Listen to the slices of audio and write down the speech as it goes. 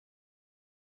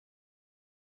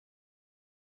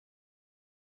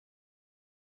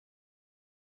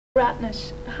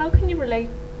Ratnesh, how can you relate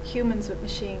humans with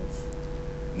machines?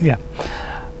 Yeah.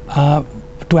 Uh,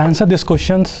 to answer these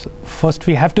questions, first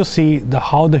we have to see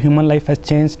how the human life has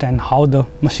changed and how the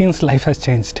machine's life has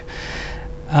changed.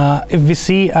 If we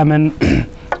see, the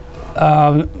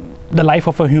life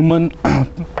of a human,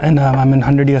 and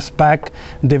 100 years back,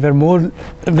 they were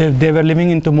living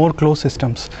into more closed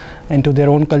systems, into their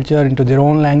own culture, into their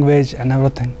own language, and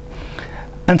everything.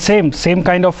 And same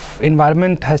kind of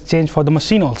environment has changed for the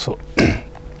machine also.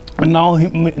 Now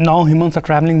humans are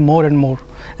traveling more and more,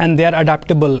 and they are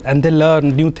adaptable, and they learn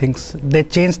new things, they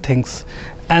change things,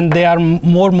 and they are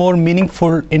more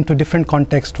meaningful into different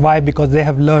contexts. Why? Because they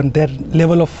have learned, their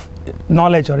level of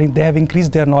knowledge, or they have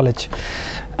increased their knowledge,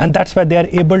 and that's why they are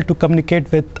able to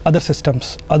communicate with other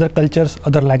systems, other cultures,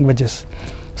 other languages.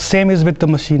 Same is with the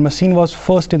machine was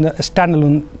first in the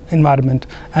standalone environment,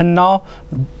 and now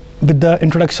with the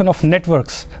introduction of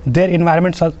networks, their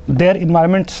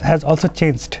environments has also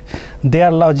changed. They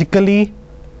are logically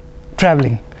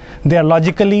traveling, they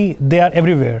are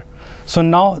everywhere. So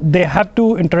now they have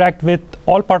to interact with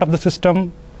all part of the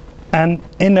system, and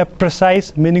in a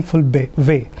precise, meaningful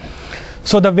way.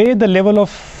 So the way the level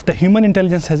of the human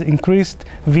intelligence has increased,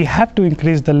 we have to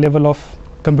increase the level of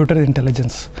computer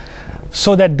intelligence,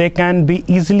 so that they can be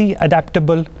easily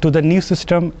adaptable to the new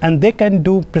system, and they can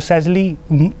do precisely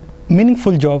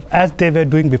meaningful job as they were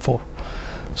doing before.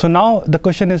 So now the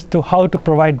question is to how to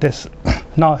provide this.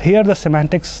 Now here the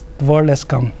semantics world has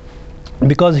come,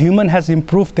 because human has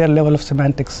improved their level of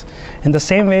semantics. In the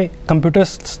same way,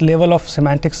 computers' level of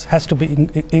semantics has to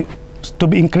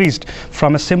be increased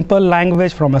from a simple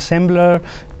language, from assembler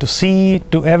to C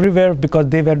to everywhere, because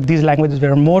these languages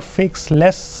were more fixed,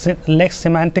 less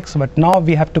semantics. But now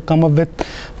we have to come up with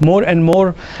more and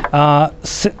more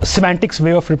semantics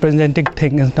way of representing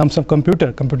things in terms of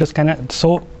computers can.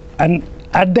 And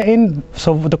at the end,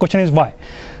 so the question is why?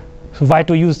 So why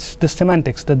to use this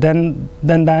semantics? Then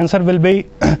the answer will be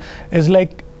is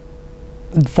like,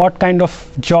 what kind of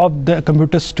job the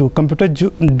computers do. Computers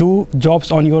do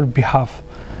jobs on your behalf,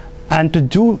 and to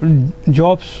do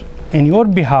jobs in your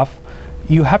behalf,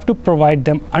 you have to provide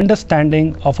them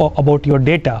understanding about your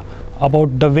data,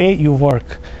 about the way you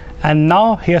work. And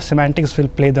now here semantics will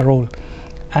play the role,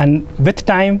 and with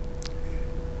time,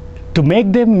 to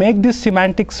make this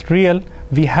semantics real,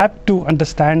 we have to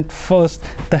understand first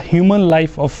the human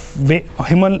life of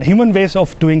human ways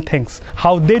of doing things,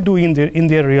 how they do in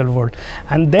their real world,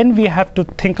 and then we have to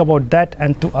think about that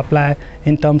and to apply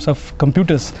in terms of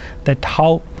computers, that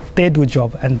how they do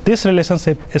job. And this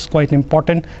relationship is quite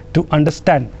important to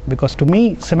understand, because to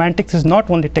me semantics is not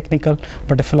only technical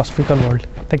but a philosophical world.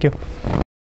 Thank you.